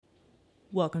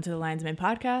Welcome to the Lion's Mane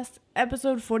Podcast,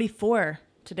 episode 44.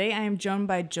 Today I am joined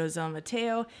by Josel and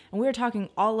Mateo, and we are talking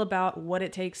all about what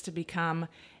it takes to become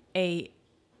a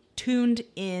tuned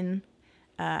in,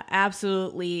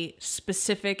 absolutely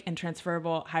specific and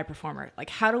transferable high performer.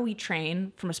 Like, how do we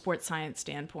train from a sports science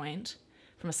standpoint,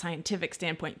 from a scientific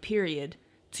standpoint, period,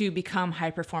 to become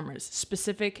high performers?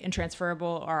 Specific and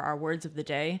transferable are our words of the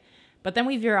day. But then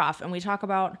we veer off and we talk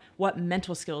about what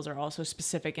mental skills are also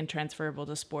specific and transferable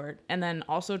to sport, and then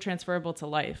also transferable to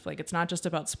life. Like, it's not just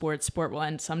about sports. Sport will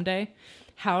end someday.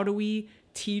 How do we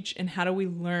teach and how do we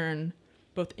learn,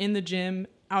 both in the gym,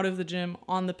 out of the gym,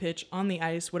 on the pitch, on the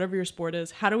ice, whatever your sport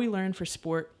is? How do we learn for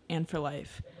sport and for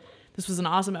life? This was an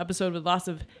awesome episode with lots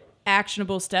of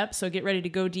actionable steps. So get ready to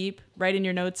go deep, write in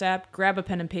your notes app, grab a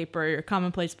pen and paper or your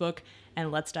commonplace book,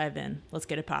 and let's dive in. Let's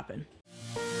get it popping.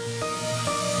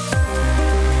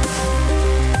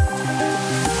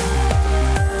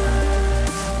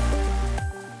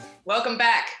 Welcome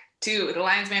back to the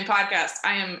Lion's Mane Podcast.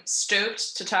 I am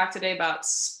stoked to talk today about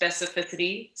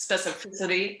specificity,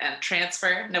 and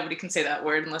transfer. Nobody can say that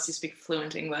word unless you speak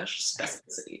fluent English.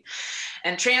 Specificity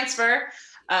and transfer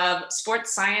of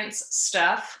sports science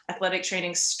stuff, athletic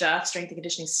training stuff, strength and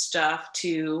conditioning stuff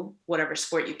to whatever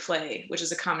sport you play, which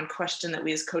is a common question that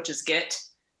we as coaches get,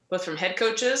 both from head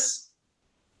coaches.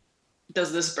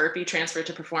 Does this burpee transfer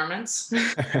to performance?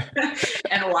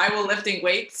 And why will lifting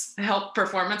weights help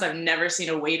performance? I've never seen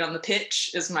a weight on the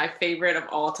pitch is my favorite of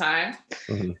all time.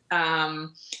 Mm-hmm.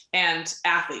 And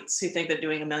athletes who think that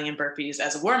doing 1,000,000 burpees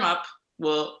as a warm-up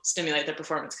will stimulate their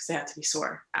performance because they have to be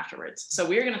sore afterwards. So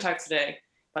we're going to talk today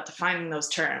about defining those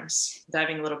terms,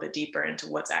 diving a little bit deeper into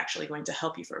what's actually going to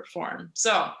help you perform.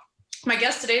 So my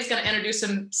guest today is going to introduce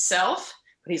himself,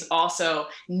 but he's also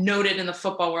noted in the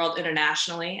football world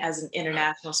internationally as an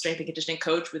international strength and conditioning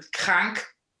coach with Crank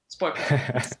Sport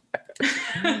Performance.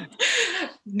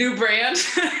 New brand.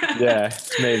 Yeah,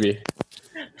 maybe.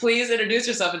 Please introduce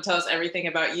yourself and tell us everything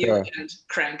about you and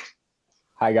Crank.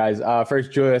 Hi, guys.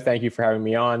 First, Julia, thank you for having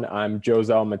me on. I'm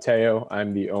Josel Mateo.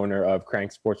 I'm the owner of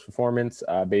Crank Sports Performance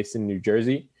based in New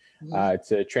Jersey.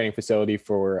 It's a training facility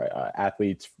for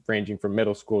athletes ranging from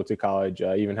middle school to college,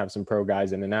 even have some pro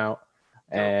guys in and out.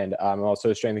 And I'm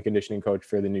also a strength and conditioning coach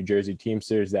for the New Jersey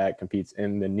Teamsters that competes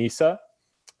in the NISA.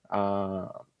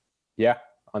 On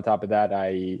top of that,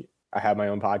 I have my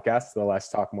own podcast, the Less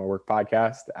Talk More Work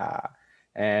podcast.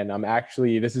 And I'm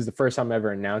actually, this is the first time I'm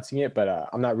ever announcing it, but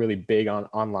I'm not really big on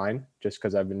online just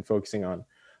because I've been focusing on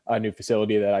a new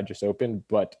facility that I just opened,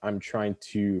 but I'm trying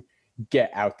to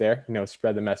get out there,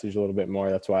 spread the message a little bit more.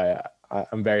 That's why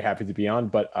I'm very happy to be on,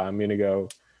 but I'm going to go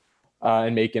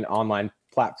and make an online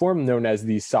platform known as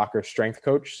the Soccer Strength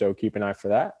Coach. So keep an eye for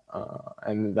that.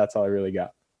 And that's all I really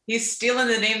got. He's stealing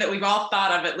the name that we've all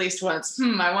thought of at least once.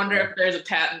 I wonder if there's a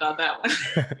patent on that one.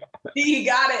 He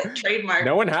got it. Trademark.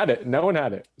 No one had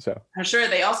it. So I'm sure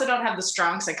they also don't have the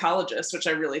strong psychologist, which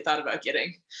I really thought about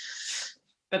getting.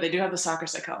 But they do have the soccer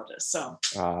psychologist. So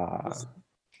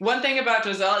one thing about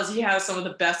Josel is he has some of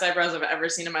the best eyebrows I've ever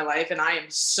seen in my life. And I am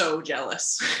so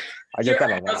jealous. Your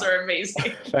eyebrows are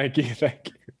amazing. Thank you.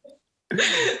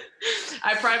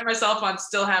 I pride myself on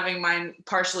still having mine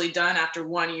partially done after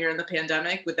 1 year in the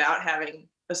pandemic without having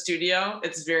a studio.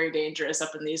 It's very dangerous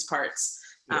up in these parts.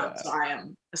 So I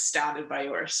am astounded by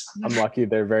yours. I'm lucky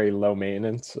they're very low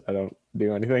maintenance. I don't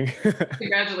do anything.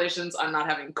 Congratulations on not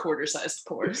having quarter-sized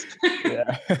pores.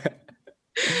 Yeah.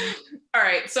 All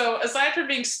right. So aside from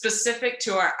being specific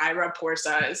to our eyebrow pore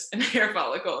size and hair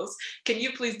follicles, can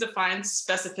you please define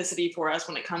specificity for us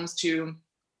when it comes to,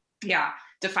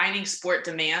 defining sport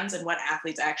demands and what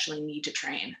athletes actually need to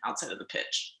train outside of the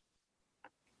pitch?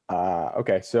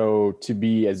 Okay. So to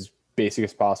be as basic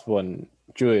as possible, and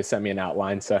Julia sent me an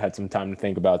outline, so I had some time to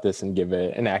think about this and give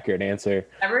it an accurate answer.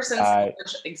 Ever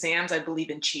since exams, I believe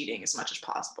in cheating as much as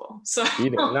possible. So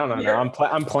No.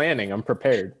 I'm planning. I'm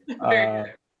prepared.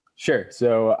 Sure.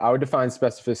 So I would define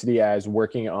specificity as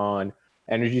working on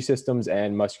energy systems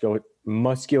and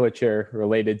musculature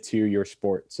related to your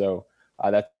sport. So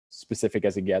that's specific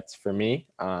as it gets for me.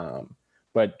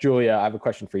 But Julia, I have a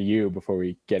question for you before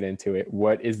we get into it.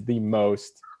 What is the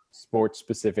most sports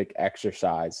specific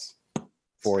exercise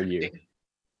for you?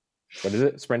 What is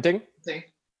it? Sprinting?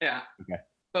 Yeah. Okay.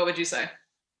 What would you say?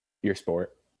 Your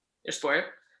sport.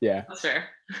 Yeah. That's fair.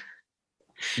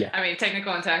 Yeah. I mean,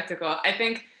 technical and tactical. I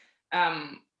think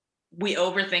we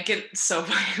overthink it so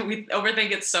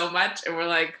much, and we're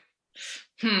like,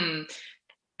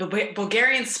 the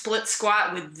Bulgarian split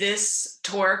squat with this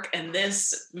torque and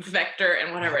this vector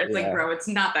and whatever. It's like, bro, it's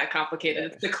not that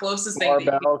complicated. It's the closest thing.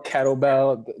 Barbell,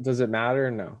 kettlebell, does it matter?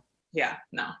 No. Yeah,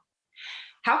 no.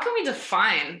 How can we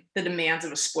define the demands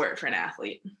of a sport for an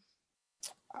athlete?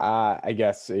 I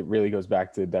guess it really goes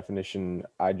back to the definition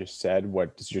I just said.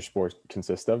 What does your sport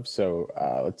consist of? So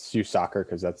let's use soccer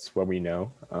because that's what we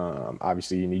know.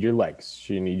 Obviously, you need your legs,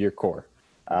 you need your core,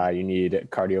 you need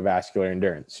cardiovascular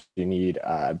endurance, you need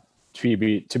to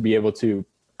be able to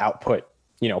output,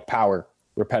 power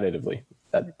repetitively.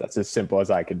 That's as simple as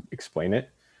I could explain it.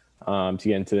 To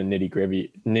get into the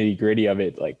nitty gritty of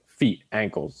it, like feet,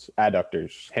 ankles,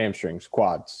 adductors, hamstrings,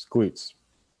 quads, glutes.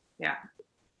 Yeah.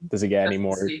 Does it get any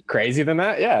more crazy than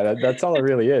that? Yeah, that's all it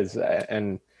really is.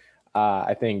 And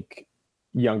I think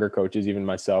younger coaches, even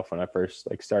myself, when I first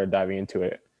started diving into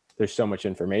it, there's so much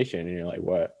information, and you're like,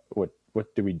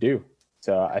 what do we do?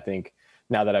 So I think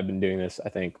now that I've been doing this, I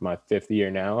think my 5th year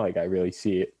now, I really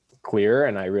see it clear,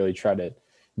 and I really try to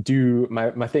do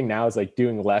my thing now is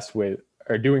doing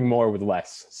more with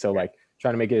less. So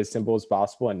trying to make it as simple as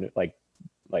possible and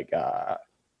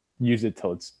use it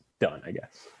till it's done, I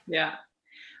guess. Yeah.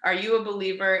 Are you a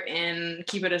believer in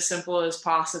keep it as simple as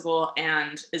possible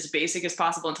and as basic as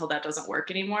possible until that doesn't work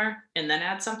anymore and then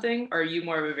add something? Or are you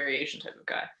more of a variation type of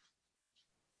guy?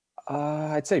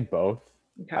 I'd say both.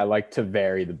 Okay. I like to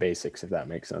vary the basics, if that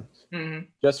makes sense. Mm-hmm.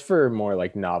 Just for more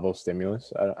novel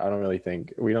stimulus. I don't really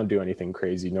think we don't do anything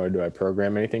crazy, nor do I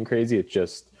program anything crazy. It's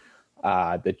just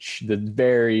the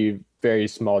very, very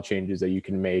small changes that you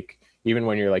can make even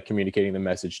when you're communicating the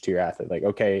message to your athlete.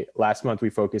 Okay, last month we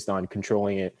focused on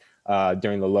controlling it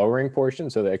during the lowering portion,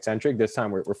 so the eccentric. This time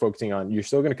we're focusing on, you're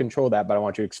still going to control that, but I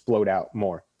want you to explode out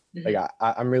more. Mm-hmm.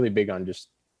 I'm really big on just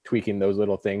tweaking those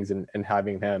little things and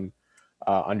having them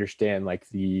understand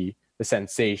the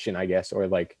sensation, I guess, or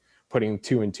putting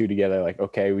 2 and 2 together.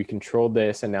 Okay, we controlled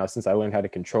this, and now since I learned how to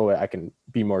control it, I can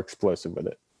be more explosive with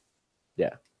it.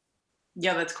 Yeah.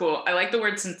 Yeah, that's cool. I like the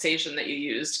word sensation that you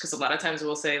used, because a lot of times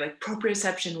we'll say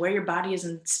proprioception, where your body is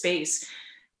in space.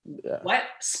 Yeah. What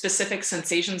specific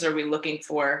sensations are we looking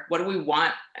for? What do we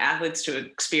want athletes to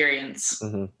experience?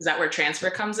 Mm-hmm. Is that where transfer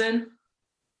comes in?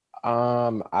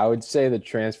 I would say the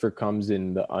transfer comes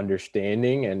in the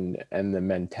understanding and the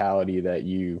mentality that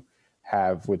you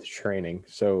have with training.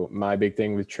 So my big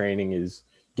thing with training is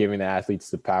giving the athletes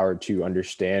the power to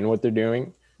understand what they're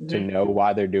doing, to know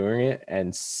why they're doing it,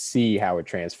 and see how it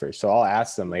transfers. So I'll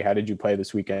ask them, how did you play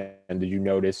this weekend? Did you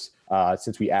notice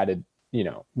since we added,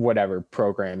 whatever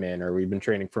program in, or we've been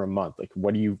training for a month,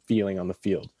 what are you feeling on the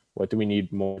field? What do we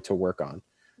need more to work on?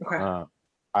 Okay.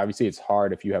 Obviously it's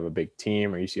hard if you have a big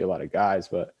team or you see a lot of guys,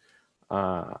 but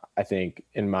I think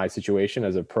in my situation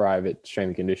as a private strength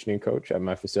and conditioning coach at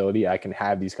my facility, I can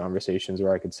have these conversations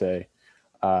where I could say,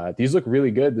 these look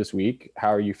really good this week. How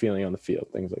are you feeling on the field?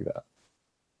 Things like that.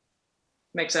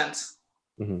 Makes sense.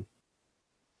 Mm-hmm.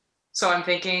 So I'm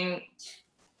thinking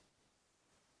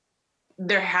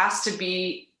there has to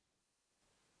be,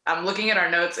 I'm looking at our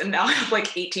notes and now I have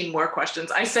 18 more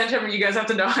questions. I sent him, you guys have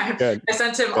to know, I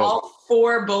sent him all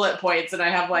 4 bullet points and I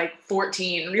have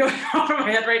 14 going over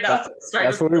my head right now.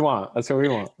 That's what we want. That's what we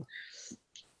want.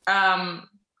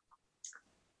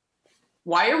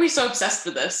 Why are we so obsessed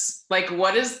with this?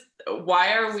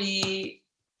 Why are we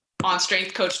on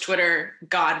Strength Coach Twitter?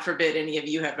 God forbid any of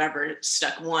you have ever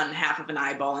stuck one half of an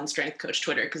eyeball in Strength Coach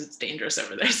Twitter, because it's dangerous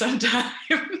over there sometimes.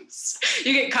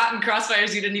 You get caught in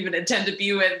crossfires you didn't even intend to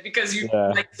be with because you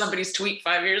liked somebody's tweet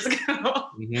 5 years ago.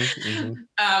 Mm-hmm,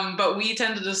 mm-hmm. But we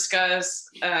tend to discuss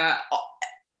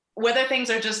whether things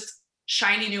are just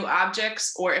shiny new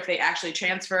objects or if they actually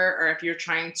transfer, or if you're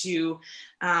trying to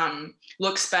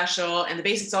look special, and the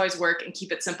basics always work, and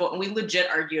keep it simple. And we legit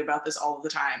argue about this all the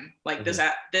time. Mm-hmm.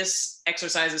 This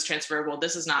exercise is transferable.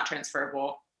 This is not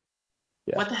transferable.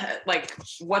 Yeah.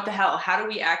 What the hell? How do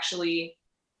we actually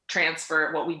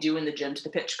transfer what we do in the gym to the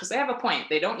pitch? Because they have a point.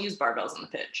 They don't use barbells on the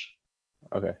pitch.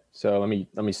 Okay. So let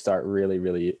me start really,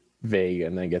 really vague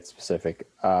and then get specific.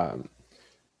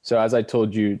 So as I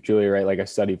told you, Julia, right, I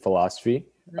studied philosophy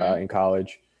in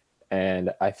college.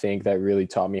 And I think that really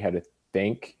taught me how to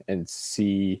think and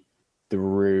see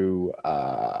through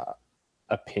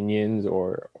opinions,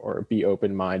 or be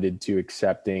open-minded to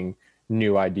accepting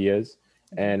new ideas.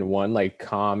 And one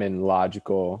common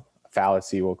logical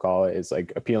fallacy, we'll call it, is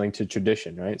appealing to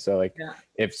tradition, right? So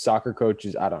if soccer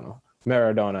coaches, I don't know,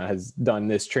 Maradona has done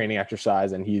this training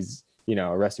exercise and he's,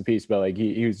 rest in peace, but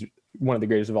he was one of the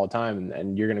greatest of all time,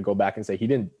 and you're gonna go back and say he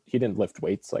didn't lift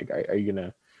weights. How are you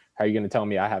gonna tell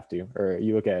me I have to? Or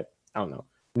you look at, I don't know,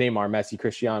 Neymar, Messi,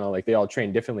 Cristiano, they all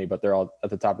train differently, but they're all at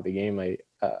the top of the game.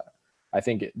 I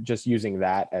think just using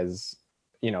that as,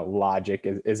 logic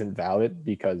isn't valid,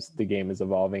 because the game is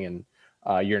evolving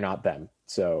and you're not them.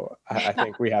 So I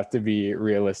think we have to be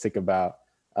realistic about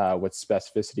what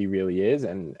specificity really is.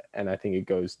 And I think it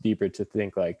goes deeper to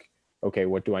think like, okay,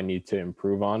 what do I need to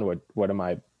improve on? What am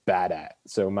I bad at?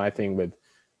 So my thing with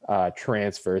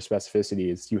transfer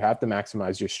specificity is you have to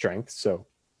maximize your strengths. So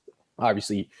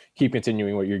obviously keep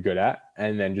continuing what you're good at,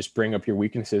 and then just bring up your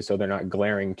weaknesses so they're not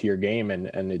glaring to your game,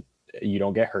 and you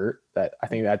don't get hurt. That, I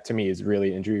think that to me is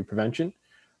really injury prevention,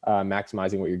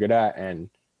 maximizing what you're good at and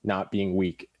not being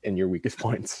weak in your weakest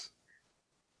points.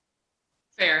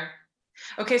 Fair.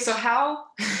 Okay, so how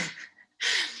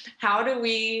do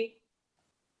we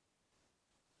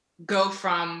go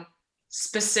from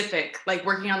specific, like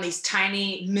working on these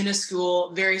tiny,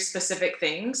 minuscule, very specific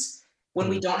things when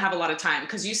we don't have a lot of time?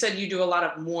 Because you said you do a lot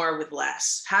of more with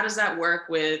less. How does that work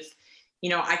with,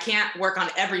 I can't work on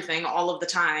everything all of the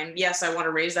time. Yes, I want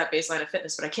to raise that baseline of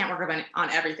fitness, but I can't work on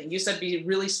everything. You said be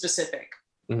really specific,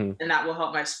 and that will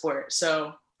help my sport.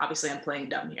 So obviously I'm playing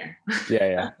dumb here.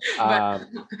 Yeah. But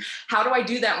how do I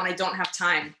do that when I don't have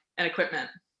time and equipment?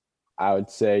 I would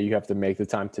say you have to make the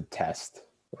time to test.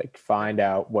 Like, find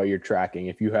out what you're tracking.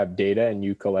 If you have data and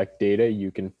you collect data,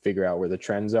 you can figure out where the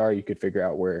trends are. You could figure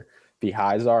out where the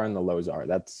highs are and the lows are.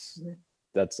 That's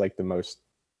like the most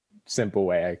simple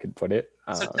way I could put it.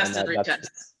 So test and retest.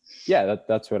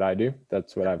 That's what I do.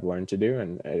 That's what I've learned to do,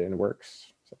 and it works.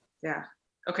 So. Yeah.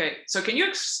 Okay. So can you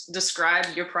describe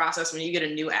your process when you get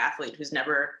a new athlete who's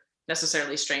never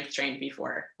necessarily strength trained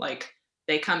before? Like,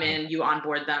 they come in, you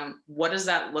onboard them. What does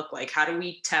that look like? How do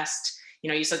we test?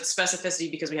 You said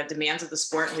specificity because we have demands of the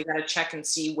sport, and we got to check and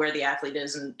see where the athlete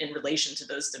is in relation to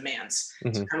those demands.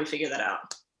 So how do we figure that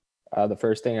out? The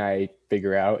first thing I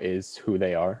figure out is who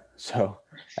they are. So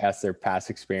I ask their past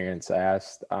experience. I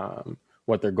asked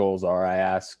what their goals are. I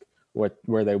ask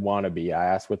where they want to be. I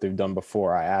ask what they've done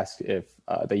before. I ask if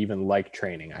they even like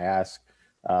training. I ask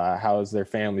how is their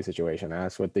family situation. I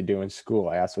ask what they do in school.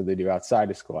 I ask what they do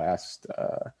outside of school. I asked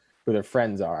who their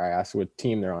friends are. I ask what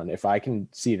team they're on. If I can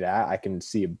see that, I can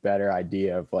see a better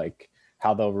idea of like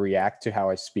how they'll react to how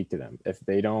I speak to them. If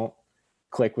they don't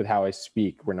click with how I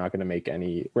speak, we're not going to make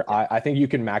any. I think you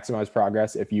can maximize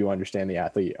progress if you understand the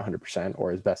athlete 100%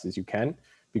 or as best as you can,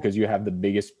 because you have the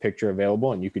biggest picture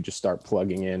available and you could just start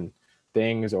plugging in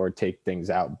things or take things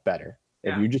out better.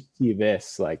 If you just see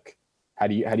this, like, how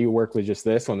do you work with just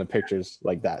this when the picture's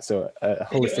like that? So a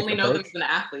holistic you only know them as an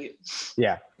athlete.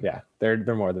 Yeah,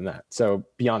 they're more than that. So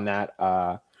beyond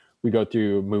that, we go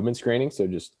through movement screening. So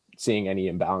just seeing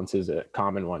any imbalances. A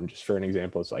common one, just for an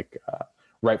example, is like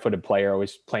right-footed player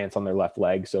always plants on their left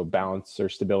leg, so balance or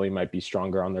stability might be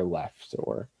stronger on their left.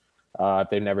 Or if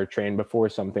they've never trained before,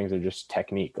 some things are just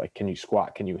technique. Like, can you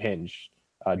squat? Can you hinge?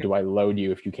 Do I load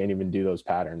you if you can't even do those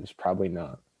patterns? Probably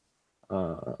not.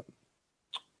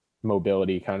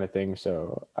 Mobility kind of thing.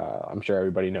 So I'm sure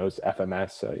everybody knows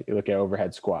FMS. So you look at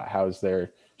overhead squat. How's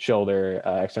their shoulder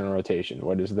external rotation?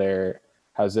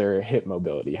 How's their hip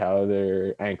mobility? How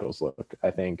their ankles look? I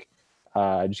think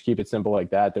just keep it simple like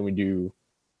that. Then we do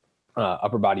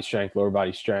upper body strength, lower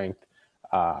body strength,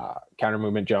 counter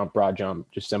movement jump, broad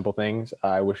jump, just simple things.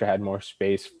 I wish I had more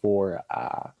space for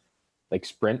like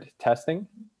sprint testing,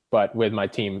 but with my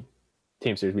team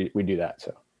series, we do that.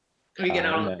 So can we get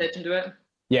out on the pitch and do it?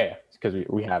 Yeah, because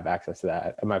we have access to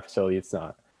that. At my facility, it's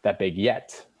not that big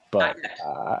yet, but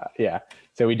yeah.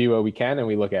 So we do what we can, and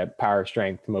we look at power,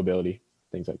 strength, mobility,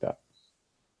 things like that.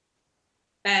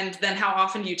 And then how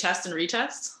often do you test and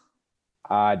retest?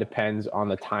 Depends on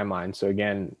the timeline. So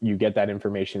again, you get that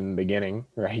information in the beginning,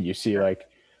 right? You see like,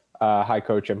 hi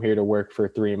coach, I'm here to work for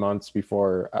 3 months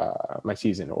before my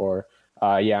season, or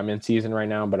I'm in season right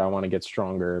now, but I want to get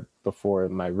stronger before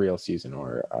my real season,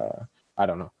 or I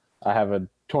don't know. I have a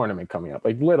tournament coming up,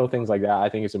 like little things like that. I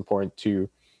think it's important to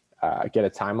get a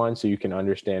timeline so you can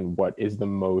understand what is the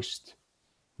most,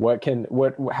 how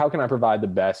can I provide the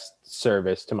best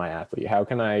service to my athlete? How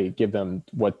can I give them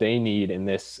what they need in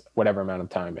this, whatever amount of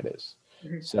time it is?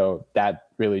 Mm-hmm. So that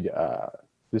really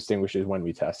distinguishes when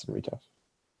we test and retest.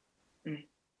 Mm-hmm.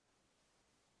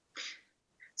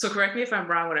 So correct me if I'm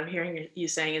wrong. What I'm hearing you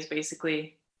saying is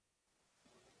basically,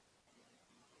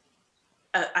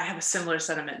 I have a similar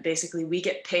sentiment. Basically, we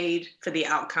get paid for the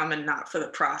outcome and not for the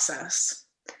process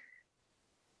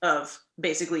of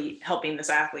basically helping this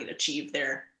athlete achieve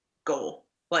their goal.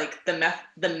 Like the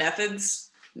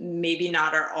methods maybe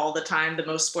not are all the time the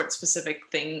most sport specific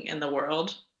thing in the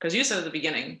world. Because you said at the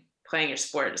beginning, playing your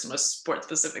sport is the most sport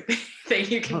specific thing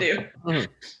you can do.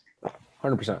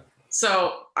 100%.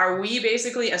 So are we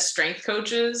basically, as strength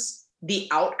coaches, the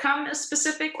outcome is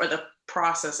specific or the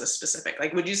process is specific?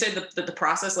 Like, would you say that the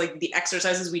process, like the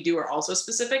exercises we do, are also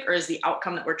specific, or is the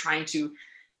outcome that we're trying to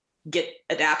get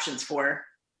adaptions for,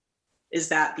 is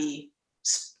that the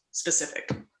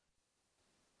specific?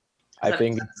 I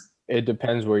think it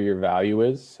depends where your value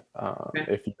is. Okay.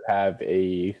 If you have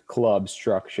a club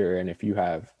structure and if you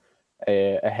have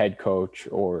a head coach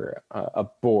or a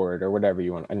board or whatever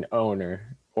you want, an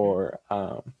owner or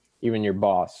even your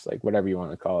boss, like whatever you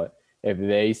want to call it, if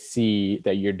they see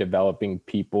that you're developing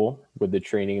people with the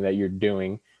training that you're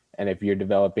doing, and if you're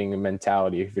developing a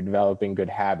mentality, if you're developing good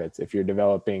habits, if you're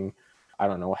developing, I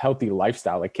don't know, a healthy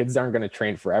lifestyle, like kids aren't going to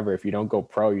train forever. If you don't go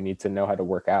pro, you need to know how to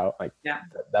work out. Like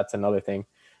that's another thing.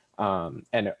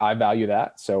 And I value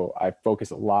that. So I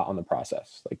focus a lot on the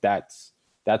process. Like that's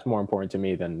more important to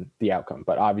me than the outcome.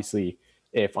 But obviously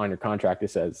if on your contract,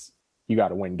 it says you got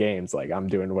to win games, like I'm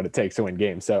doing what it takes to win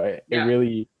games. So it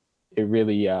really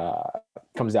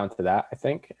comes down to that, I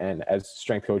think. And as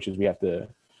strength coaches, we have to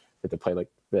play like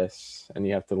this, and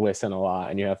you have to listen a lot,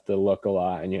 and you have to look a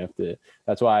lot, and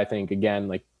that's why I think, again,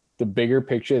 like the bigger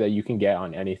picture that you can get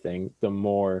on anything, the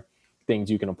more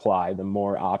things you can apply, the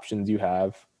more options you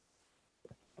have,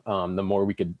 the more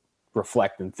we could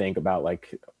reflect and think about,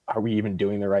 like, are we even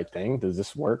doing the right thing? Does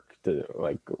this work?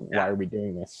 Why are we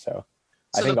doing this? So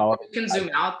I think the more we can zoom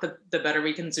out, the better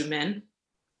we can zoom in.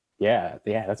 Yeah,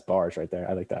 that's bars right there.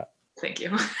 I like that. Thank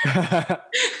you.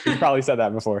 You probably said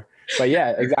that before, but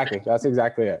yeah, exactly. That's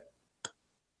exactly it.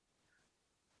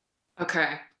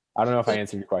 Okay. I don't know if I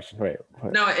answered your question. Wait.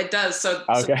 No, it does. So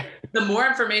the more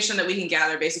information that we can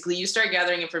gather, basically you start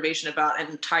gathering information about an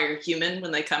entire human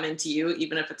when they come into you,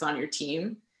 even if it's on your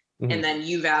team. Mm-hmm. And then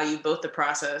you value both the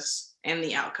process and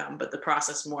the outcome, but the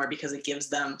process more because it gives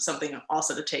them something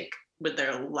also to take with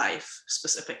their life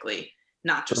specifically,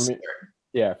 not just sport.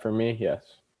 Yeah, for me, yes.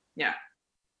 Yeah.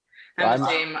 I'm the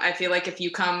same. I feel like if you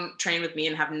come train with me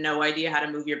and have no idea how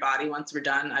to move your body once we're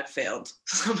done, I've failed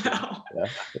somehow.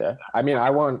 Yeah. I mean,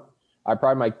 I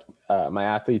pride my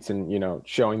athletes in,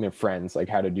 showing their friends like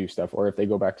how to do stuff, or if they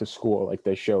go back to school, like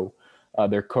they show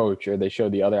their coach, or they show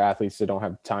the other athletes that don't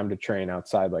have time to train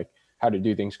outside, like how to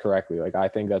do things correctly. Like I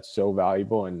think that's so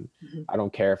valuable, and I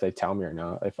don't care if they tell me or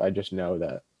not. If I just know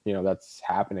that, that's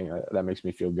happening, that makes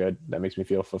me feel good. That makes me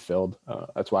feel fulfilled.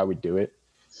 That's why we do it.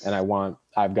 And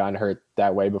I've gotten hurt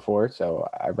that way before, so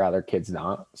I'd rather kids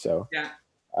not. So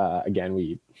again,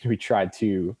 we try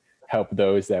to help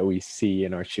those that we see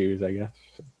in our shoes, I guess.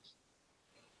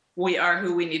 We are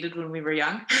who we needed when we were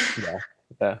young.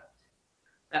 Yeah.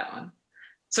 That one.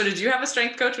 So did you have a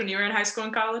strength coach when you were in high school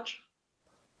and college?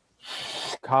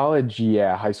 College,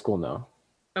 yeah. High school, no.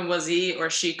 And was he or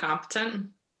she competent?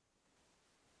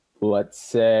 Let's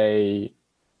say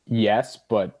yes,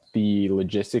 but the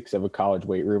logistics of a college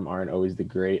weight room aren't always the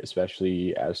great,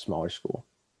 especially at a smaller school.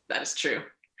 That is true.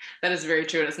 That is very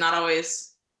true. And it's not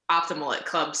always optimal at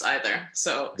clubs either.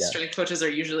 So strength coaches are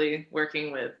usually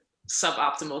working with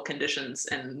suboptimal conditions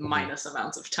and minus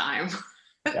amounts of time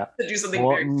to do something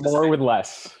very specific. More with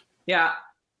less. Yeah.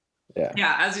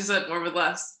 As you said, more with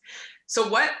less. So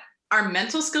what are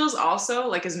mental skills also?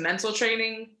 Like, is mental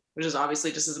training, which is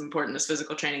obviously just as important as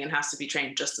physical training and has to be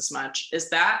trained just as much, is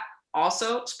that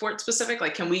also sport specific?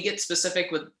 Like, can we get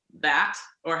specific with that,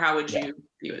 or how would you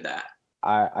view that?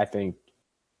 I think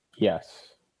yes.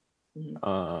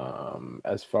 Mm-hmm.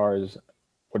 As far as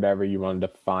whatever you want to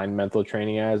define mental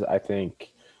training as, I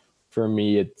think for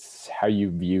me it's how you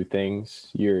view things,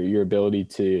 your ability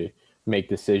to make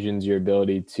decisions, your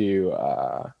ability to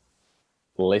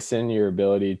listen, your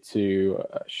ability to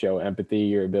show empathy,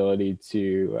 your ability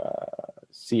to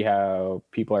see how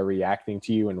people are reacting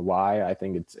to you and why. I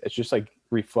think it's just like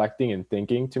reflecting and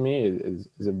thinking, to me,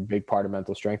 is a big part of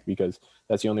mental strength, because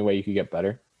that's the only way you can get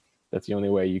better. That's the only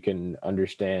way you can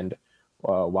understand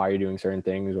why you're doing certain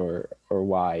things, or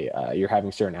why you're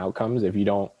having certain outcomes. If you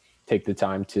don't take the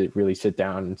time to really sit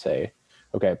down and say,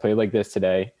 okay, I played like this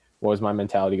today. What was my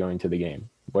mentality going to the game?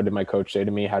 What did my coach say to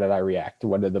me? How did I react?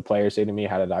 What did the players say to me?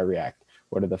 How did I react?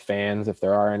 What did the fans, if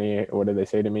there are any, what did they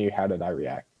say to me? How did I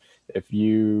react? If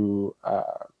you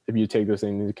take those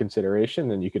things into consideration,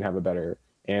 then you can have a better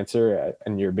answer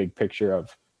and your big picture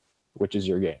of which is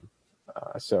your game.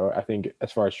 So I think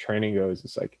as far as training goes,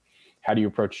 it's like, how do you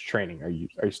approach training? Are you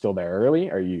still there early?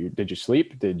 Did you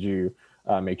sleep? Did you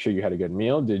make sure you had a good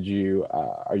meal?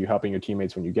 Are you helping your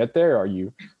teammates when you get there? Are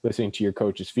you listening to your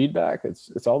coach's feedback?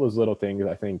 It's all those little things.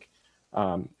 I think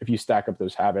if you stack up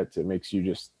those habits, it makes you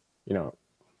just,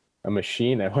 a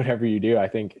machine at whatever you do. I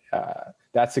think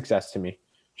that's success to me,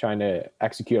 trying to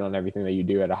execute on everything that you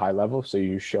do at a high level, so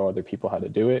you show other people how to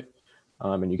do it,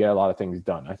 and you get a lot of things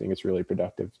done. I think it's really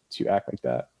productive to act like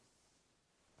that.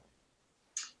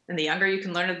 And the younger you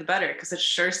can learn it, the better, because it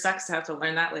sure sucks to have to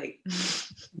learn that late.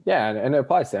 Yeah, and it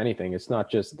applies to anything. It's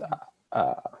not just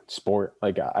sport.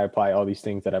 Like I apply all these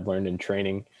things that I've learned in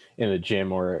training in the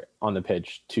gym or on the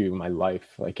pitch to my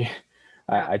life. Like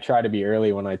I try to be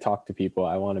early when I talk to people.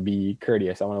 I want to be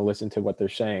courteous. I want to listen to what they're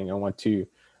saying. I want to,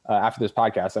 after this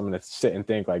podcast, I'm going to sit and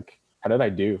think like, how did I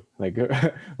do? Like,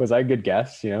 was I a good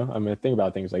guest? You know, I'm going to think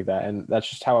about things like that. And that's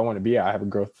just how I want to be. I have a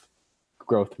growth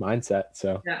mindset.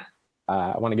 So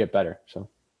I want to get better. So.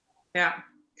 Yeah.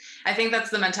 I think that's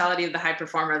the mentality of the high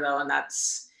performer though. And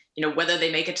that's, you know, whether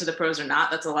they make it to the pros or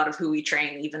not, that's a lot of who we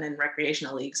train, even in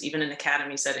recreational leagues, even in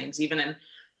academy settings, even in,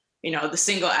 you know, the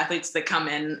single athletes that come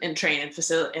in and train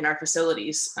in our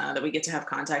facilities that we get to have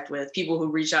contact with. People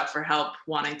who reach out for help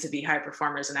wanting to be high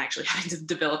performers and actually having to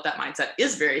develop that mindset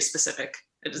is very specific.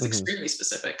 It is extremely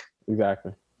specific.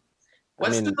 Exactly.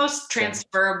 What's the most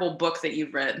transferable book that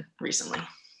you've read recently?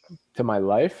 To my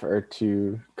life or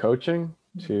to coaching?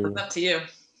 It's up to you.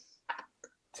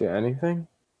 To anything?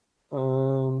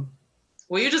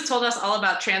 Well, you just told us all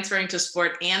about transferring to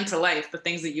sport and to life, the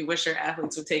things that you wish your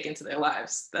athletes would take into their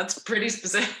lives. That's pretty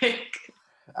specific.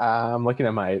 I'm looking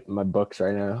at my books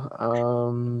right now.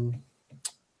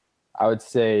 I would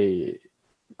say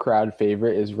crowd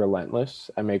favorite is Relentless.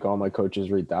 I make all my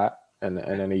coaches read that, and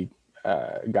any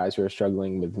guys who are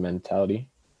struggling with mentality.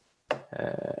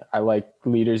 I like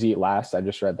Leaders Eat Last. I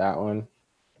just read that one.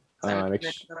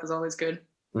 That was always good.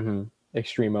 Mm-hmm.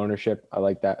 Extreme Ownership. I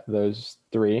like that. Those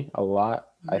three a lot.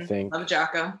 I think. Love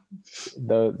Jocko.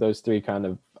 Those three kind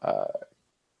of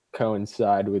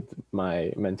coincide with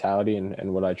my mentality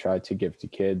and what I try to give to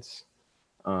kids.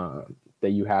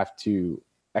 That you have to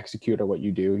execute on what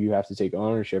you do. You have to take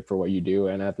ownership for what you do,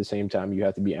 and at the same time, you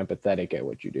have to be empathetic at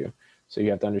what you do. So you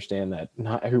have to understand that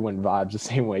not everyone vibes the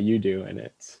same way you do, and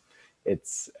it's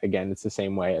the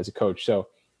same way as a coach. So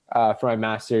for my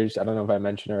master's, I don't know if I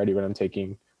mentioned already, but I'm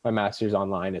taking my master's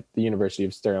online at the University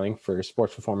of Sterling for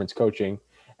sports performance coaching.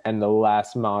 And the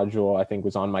last module I think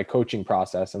was on my coaching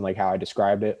process and like how I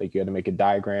described it. Like you had to make a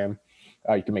diagram,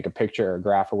 you can make a picture or a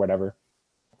graph or whatever.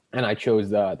 And I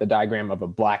chose the diagram of a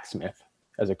blacksmith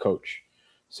as a coach.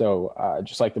 So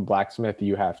just like the blacksmith,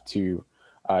 you have to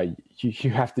you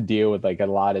have to deal with like a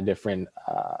lot of different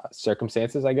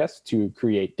circumstances, I guess, to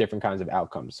create different kinds of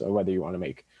outcomes. So whether you want to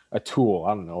make a tool,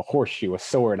 I don't know, a horseshoe, a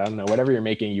sword, I don't know, whatever you're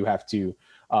making, you have to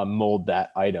mold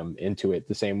that item into it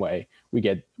the same way. We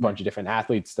get a bunch of different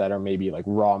athletes that are maybe like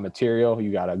raw material.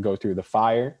 You got to go through the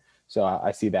fire. So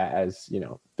I see that as, you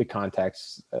know, the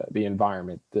context, the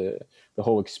environment, the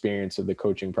whole experience of the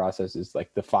coaching process is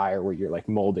like the fire where you're like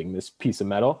molding this piece of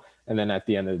metal. And then at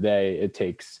the end of the day, it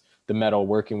takes the metal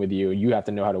working with you. You have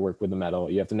to know how to work with the metal.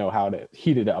 You have to know how to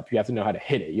heat it up. You have to know how to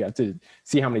hit it. You have to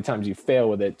see how many times you fail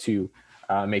with it to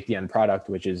make the end product,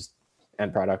 which is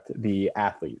the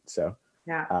athlete. So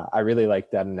I really like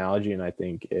that analogy, and I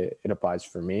think it applies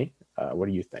for me. What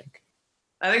do you think?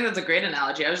 I think that's a great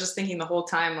analogy. I was just thinking the whole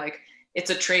time, like, it's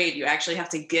a trade. You actually have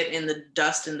to get in the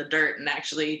dust and the dirt and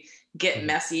actually get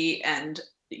messy and,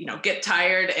 you know, get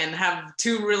tired and have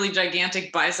two really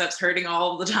gigantic biceps hurting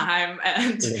all the time.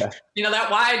 And, you know,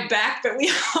 that wide back that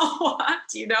we all want,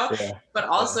 you know, but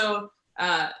also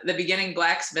the beginning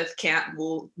blacksmith can't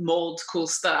mold cool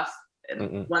stuff.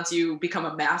 And once you become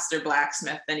a master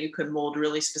blacksmith, then you can mold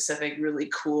really specific,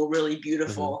 really cool, really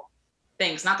beautiful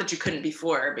things. Not that you couldn't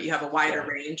before, but you have a wider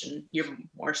range and you're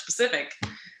more specific.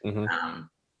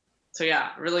 So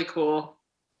yeah, really cool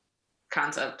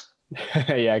concept.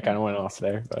 I kind of went off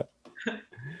there, but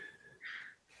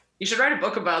you should write a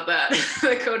book about that.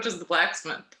 The coach is the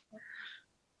blacksmith.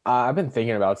 I've been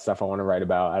thinking about stuff I want to write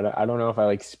about. I don't know if I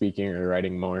like speaking or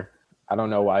writing more. I don't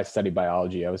know why I studied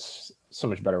biology. I was so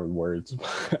much better with words.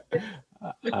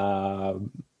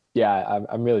 I'm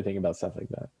really thinking about stuff like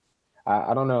that.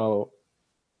 I don't know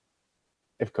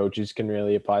if coaches can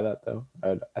really apply that though.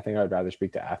 I think I'd rather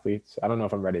speak to athletes. I don't know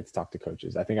if I'm ready to talk to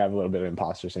coaches. I think I have a little bit of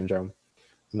imposter syndrome.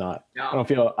 I don't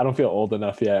feel old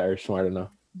enough yet or smart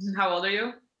enough. How old are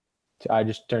you? I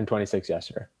just turned 26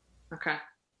 yesterday. Okay.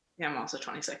 Yeah, I'm also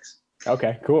 26.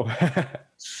 Okay, cool.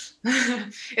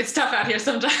 It's tough out here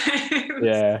sometimes.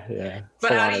 Yeah.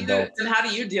 But how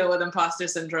do you deal with imposter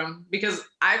syndrome? Because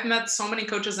I've met so many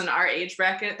coaches in our age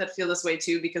bracket that feel this way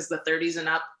too, because the 30s and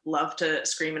up love to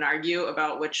scream and argue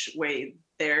about which way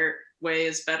their way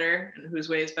is better and whose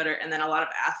way is better. And then a lot of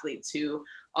athletes who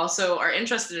also are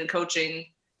interested in coaching,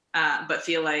 but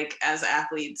feel like as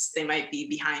athletes, they might be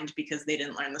behind because they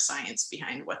didn't learn the science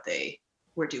behind what they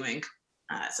were doing.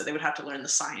 So they would have to learn the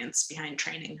science behind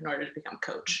training in order to become a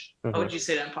coach. What would you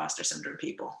say to imposter syndrome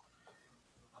people?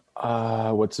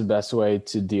 What's the best way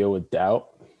to deal with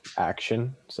doubt?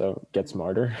 Action. So get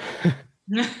smarter.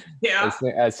 Yeah.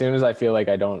 As soon as I feel like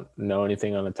I don't know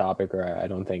anything on the topic, or I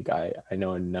don't think I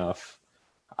know enough,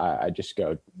 I just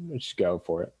go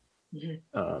for it.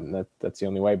 That's the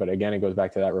only way. But again, it goes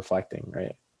back to that reflecting,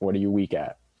 right? What are you weak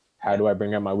at? How do I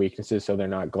bring up my weaknesses so they're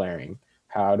not glaring?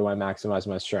 How do I maximize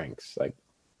my strengths? Like,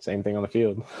 same thing on the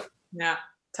field. Yeah.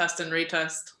 Test and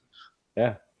retest.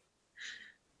 Yeah.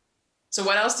 So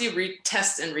what else do you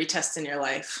retest and retest in your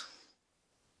life?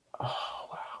 Oh,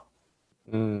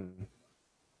 wow.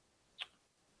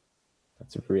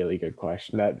 That's a really good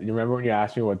question. You remember when you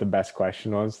asked me what the best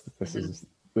question was? This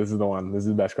is the one. This is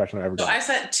the best question I've ever got. So I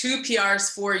set 2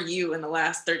 PRs for you in the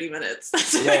last 30 minutes.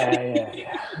 Yeah.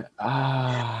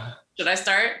 Should I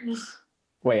start?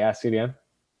 Wait, ask it again.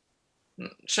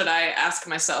 Should I ask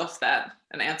myself that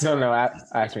and answer? No,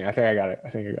 ask me. I think I got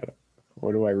it.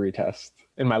 What do I retest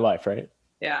in my life, right?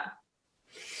 Yeah.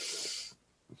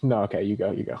 No, okay, you go.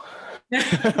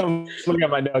 I'm looking at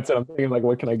my notes and I'm thinking like,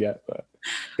 what can I get? But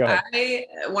go ahead.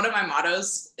 One of my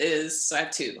mottos is, so I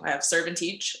have 2. I have serve and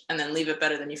teach, and then leave it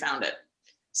better than you found it.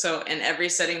 So in every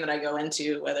setting that I go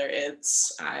into, whether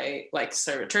it's I like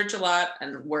serve at church a lot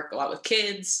and work a lot with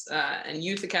kids and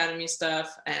youth academy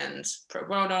stuff and pro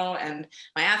bono and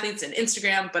my athletes and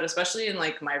Instagram, but especially in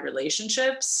like my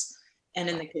relationships and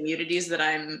in the communities that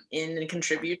I'm in and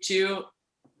contribute to,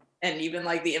 and even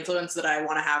like the influence that I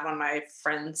want to have on my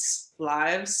friends'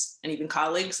 lives and even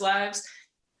colleagues' lives,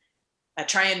 I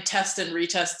try and test and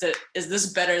retest it. Is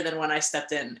this better than when I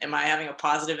stepped in? Am I having a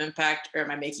positive impact, or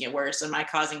am I making it worse? Am I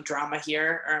causing drama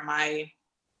here? Or am I,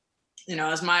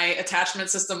 is my attachment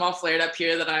system all flared up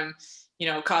here that I'm,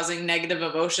 causing negative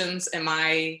emotions? Am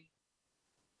I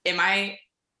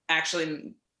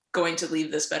actually going to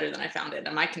leave this better than I found it?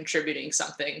 Am I contributing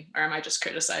something, or am I just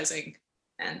criticizing?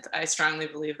 And I strongly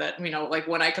believe that, like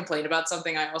when I complain about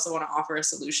something, I also want to offer a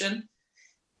solution.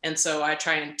 And so I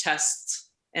try and test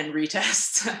and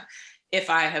retest if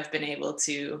I have been able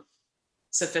to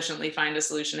sufficiently find a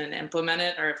solution and implement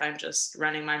it, or if I'm just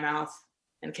running my mouth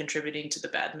and contributing to the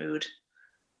bad mood.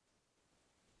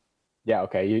 Yeah,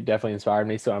 okay, you definitely inspired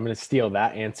me. So I'm going to steal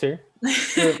that answer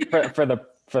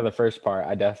for the first part.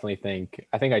 I think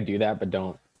I do that, but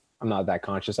I'm not that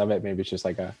conscious of it. Maybe it's just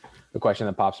like a question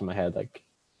that pops in my head, like,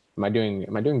 am I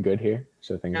doing good here?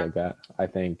 So things like that. I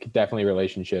think definitely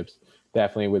relationships,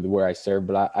 definitely with where I serve,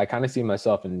 but I kind of see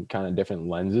myself in kind of different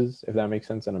lenses, if that makes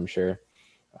sense. And I'm sure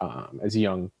as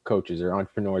young coaches or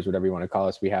entrepreneurs, whatever you want to call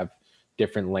us, we have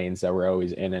different lanes that we're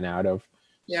always in and out of.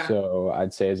 Yeah. So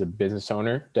I'd say as a business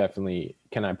owner, definitely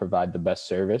can I provide the best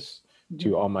service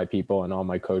to all my people and all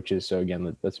my coaches. So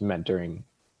again, that's mentoring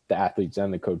the athletes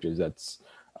and the coaches. That's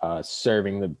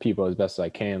serving the people as best as I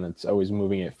can. That's always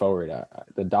moving it forward.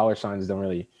 The dollar signs don't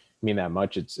really mean that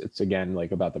much. It's again,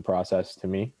 like about the process to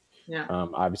me. Yeah.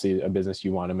 Obviously a business,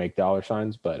 you want to make dollar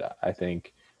signs, but I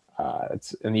think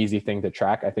it's an easy thing to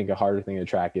track. I think a harder thing to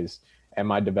track is,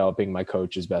 am I developing my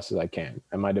coach as best as I can?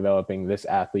 Am I developing this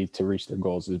athlete to reach their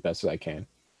goals as best as I can?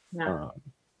 Yeah.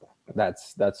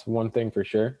 That's one thing for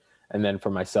sure. And then for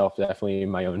myself, definitely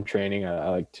my own training, I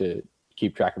like to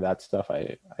keep track of that stuff.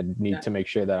 I need to make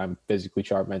sure that I'm physically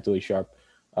sharp, mentally sharp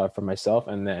for myself,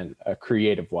 and then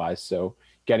creative wise. So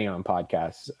getting on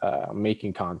podcasts,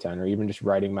 making content, or even just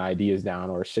writing my ideas down,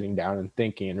 or sitting down and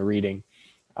thinking and reading.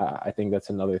 I think that's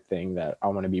another thing that I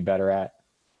want to be better at.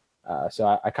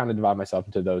 So I kind of divide myself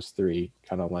into those 3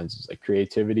 kind of lenses, like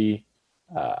creativity,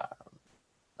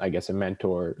 I guess a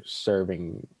mentor,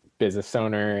 serving, business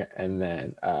owner, and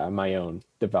then my own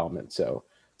development. So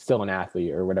still an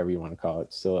athlete, or whatever you want to call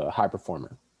it, still a high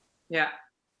performer. Yeah.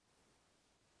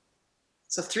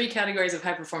 So 3 categories of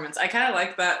high performance. I kind of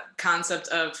like that concept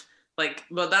of like,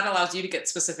 well, that allows you to get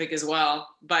specific as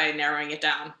well by narrowing it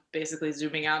down, basically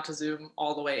zooming out to zoom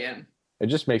all the way in. It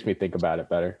just makes me think about it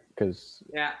better, because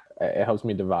it helps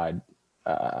me divide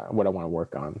what I want to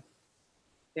work on.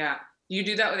 Yeah. You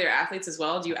do that with your athletes as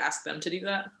well? Do you ask them to do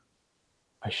that?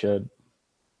 I should.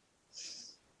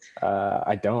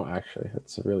 I don't actually.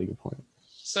 That's a really good point.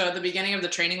 So at the beginning of the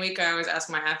training week, I always ask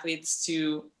my athletes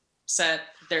to set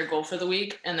their goal for the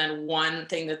week, and then one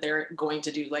thing that they're going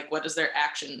to do, like what is their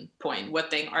action point?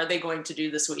 What thing are they going to do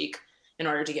this week in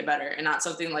order to get better? And not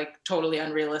something like totally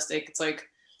unrealistic. It's like,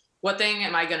 what thing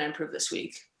am I going to improve this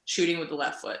week? Shooting with the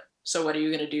left foot. So what are you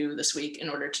going to do this week in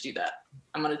order to do that?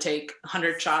 I'm going to take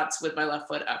 100 shots with my left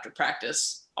foot after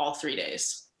practice all 3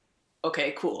 days.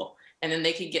 Okay, cool. And then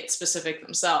they could get specific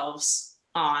themselves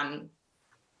on,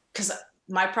 because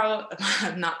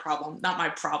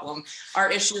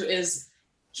our issue is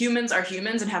humans are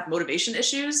humans and have motivation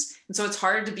issues. And so it's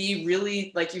hard to be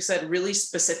really, like you said, really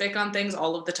specific on things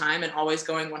all of the time and always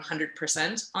going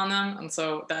 100% on them. And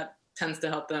so that tends to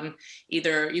help them.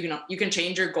 Either you can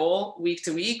change your goal week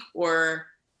to week, or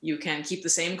you can keep the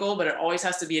same goal, but it always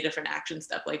has to be a different action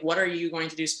step. Like, what are you going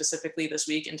to do specifically this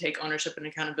week and take ownership and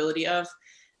accountability of?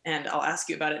 And I'll ask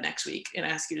you about it next week and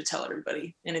ask you to tell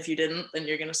everybody. And if you didn't, then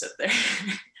you're going to sit there.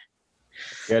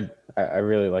 Good. I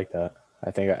really like that.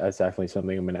 I think that's definitely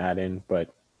something I'm going to add in.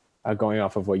 But going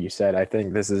off of what you said, I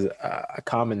think this is a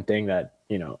common thing that,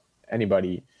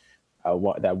 anybody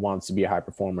that wants to be a high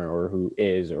performer, or who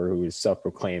is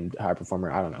self-proclaimed high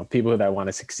performer, I don't know, people that want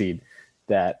to succeed,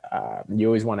 that you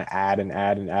always want to add and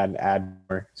add and add and add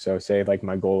more. So say like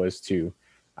my goal is to,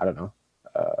 I don't know,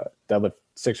 deadlift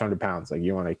 600 pounds. Like,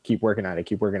 you want to keep working at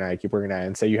it,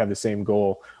 and say you have the same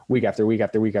goal week after week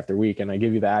after week after week. And I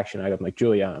give you the action item, like,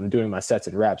 Julia, I'm doing my sets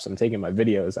and reps. I'm taking my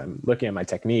videos. I'm looking at my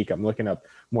technique. I'm looking up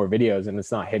more videos, and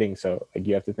it's not hitting. So like,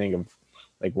 you have to think of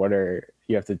like,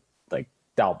 you have to like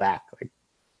dial back. Like,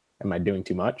 am I doing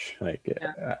too much? Like,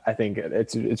 yeah. I think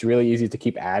it's really easy to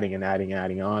keep adding and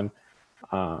adding on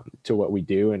to what we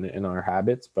do in our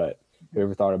habits. But have you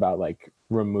ever thought about like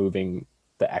removing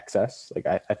the excess? Like,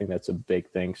 I think that's a big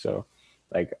thing. So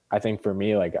like, I think for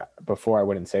me, like, before, I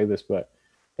wouldn't say this, but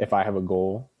if I have a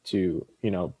goal to,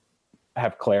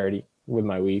 have clarity with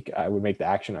my week, I would make the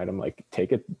action item, like,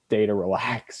 take a day to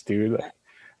relax, dude. Like,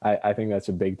 I think that's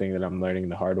a big thing that I'm learning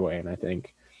the hard way. And I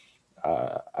think,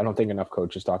 I don't think enough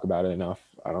coaches talk about it enough.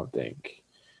 I don't think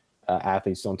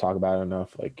athletes don't talk about it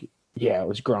enough. Like, yeah,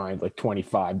 let's grind like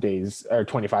 25 days or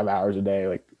 25 hours a day.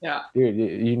 Like, yeah, dude,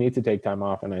 you need to take time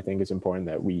off. And I think it's important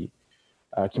that we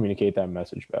communicate that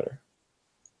message better.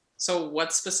 So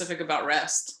what's specific about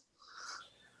rest?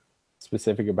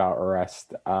 Specific about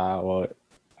rest? Well,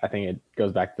 I think it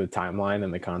goes back to the timeline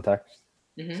and the context.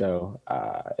 Mm-hmm. So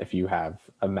if you have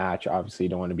a match, obviously you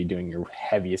don't want to be doing your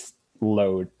heaviest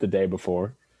load the day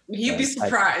before. You'd be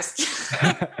surprised.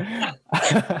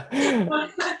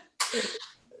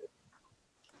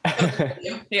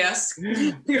 Yes.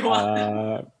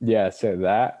 Yeah, so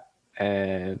that,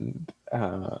 and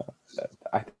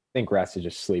I think rest is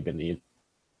just sleep and eat,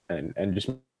 and just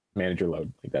manage your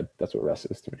load. Like, that's what rest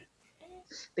is to me.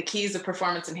 The keys of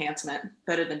performance enhancement,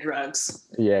 better than drugs.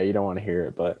 Yeah, you don't want to hear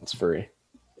it, but it's free.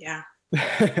 Yeah.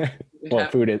 Well,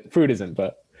 food isn't,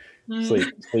 but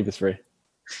sleep is free.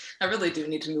 I really do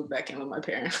need to move back in with my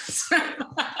parents.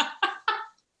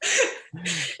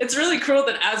 It's really cruel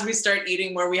that as we start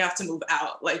eating more, we have to move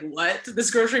out. Like, what? This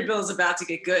grocery bill is about to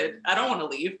get good. I don't want to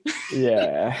leave.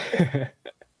 Yeah.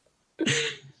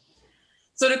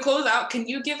 So to close out, can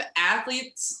you give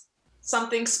athletes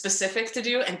something specific to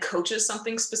do and coaches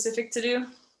something specific to do?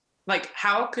 Like,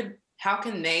 how can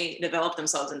they develop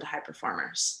themselves into high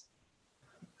performers?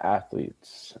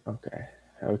 Athletes. Okay.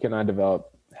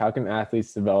 How can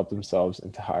athletes develop themselves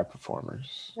into high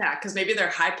performers? Yeah, because maybe they're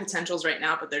high potentials right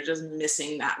now, but they're just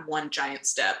missing that one giant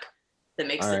step that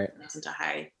makes them into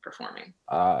high performing.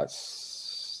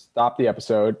 Stop the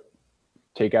episode,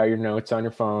 take out your notes on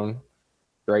your phone,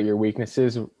 write your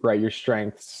weaknesses, write your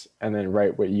strengths, and then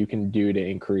write what you can do to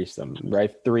increase them.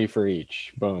 Write 3 for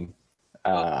each. Boom.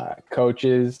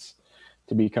 Coaches,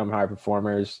 to become high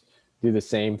performers, do the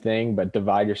same thing, but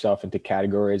divide yourself into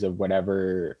categories of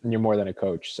whatever. You're more than a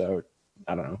coach. So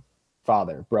I don't know,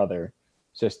 father, brother,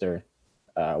 sister,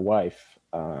 wife,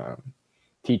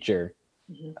 teacher,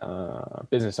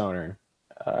 business owner,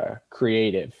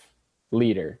 creative,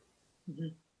 leader. Mm-hmm.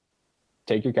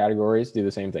 Take your categories, do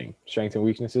the same thing. Strengths and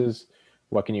weaknesses,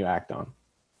 what can you act on?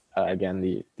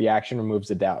 Again, the action removes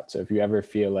the doubt. So if you ever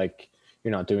feel like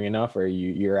you're not doing enough, or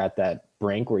you're at that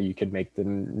brink where you could make the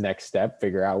next step,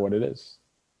 figure out what it is.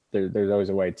 There's always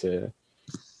a way to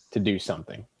do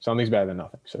something. Something's better than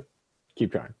nothing. So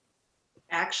keep trying.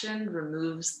 Action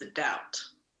removes the doubt.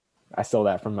 I stole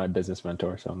that from my business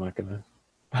mentor, so I'm not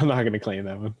gonna claim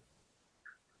that one.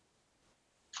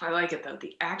 I like it though.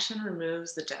 The action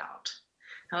removes the doubt.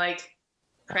 I like,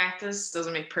 practice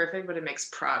doesn't make perfect, but it makes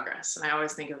progress. And I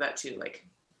always think of that too. Like,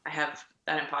 I have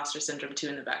that imposter syndrome too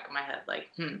in the back of my head. Like,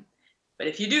 but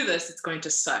if you do this, it's going to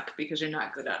suck because you're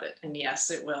not good at it. And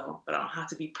yes, it will, but I don't have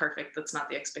to be perfect. That's not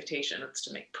the expectation. It's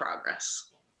to make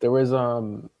progress. There was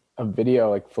a video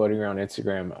like floating around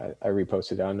Instagram. I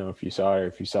reposted. I don't know if you saw it or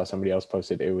if you saw somebody else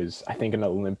post it. It was, I think, an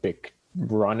Olympic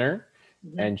runner.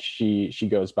 Mm-hmm. And she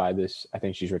goes by this, I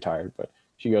think she's retired, but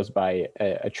she goes by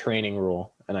a training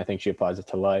rule. And I think she applies it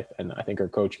to life. And I think her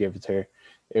coach gave it to her.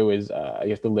 It was, you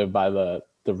have to live by the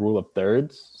rule of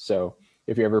thirds. So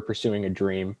if you're ever pursuing a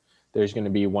dream, there's going to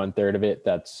be 1/3 of it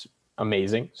that's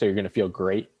amazing. So you're going to feel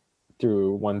great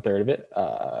through 1/3 of it.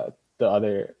 The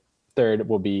other third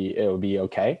will be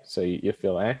okay. So you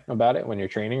feel about it when you're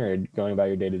training or going about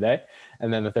your day to day.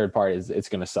 And then the third part is it's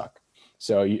going to suck.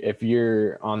 So if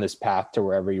you're on this path to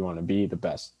wherever you want to be, the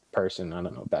best person, I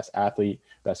don't know, best athlete,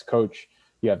 best coach,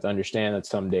 you have to understand that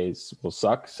some days will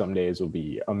suck, some days will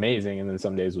be amazing, and then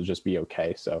some days will just be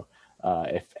okay. So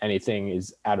if anything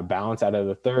is out of balance, out of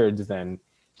the thirds, then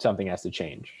something has to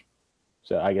change.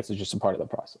 So I guess it's just a part of the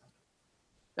process.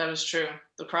 That is true.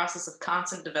 The process of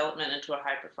constant development into a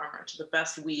high performer, to the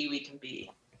best we can be.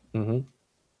 Mm-hmm.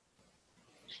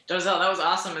 Josel, that was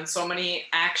awesome, and so many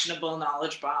actionable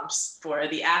knowledge bombs for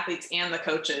the athletes and the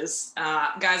coaches.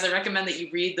 Guys, I recommend that you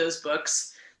read those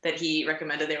books that he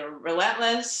recommended. They were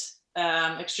Relentless,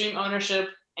 Extreme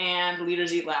Ownership, and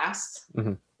Leaders Eat Last,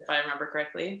 if I remember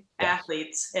correctly. Yes.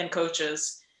 Athletes and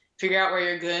coaches, figure out where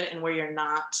you're good and where you're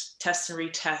not. Test and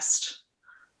retest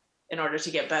in order to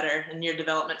get better in your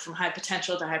development from high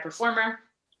potential to high performer.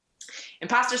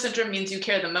 Imposter syndrome means you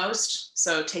care the most,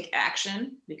 so take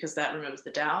action because that removes the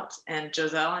doubt. And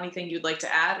Josel, anything you'd like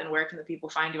to add, and where can the people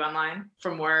find you online for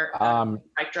more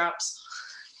mic drops?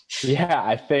 Yeah,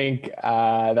 I think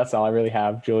that's all I really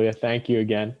have. Julia, thank you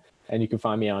again. And you can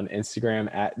find me on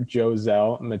Instagram at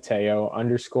Josel Mateo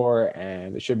 _,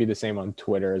 and it should be the same on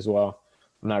Twitter as well.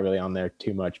 I'm not really on there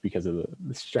too much because of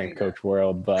the strength coach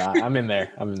world, but I'm in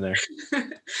there.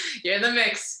 You're in the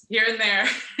mix here and there.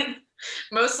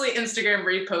 Mostly Instagram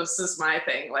reposts is my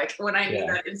thing. Like when I need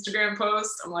that Instagram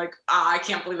post, I'm like, I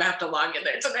can't believe I have to log in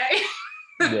there today.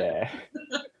 Yeah.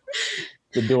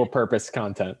 The dual purpose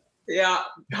content. Yeah.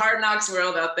 Hard knocks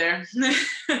world out there.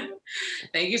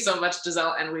 Thank you so much,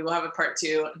 Josel. And we will have a part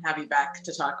 2 and have you back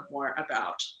to talk more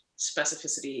about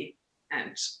specificity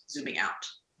and zooming out.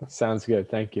 Sounds good.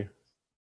 Thank you.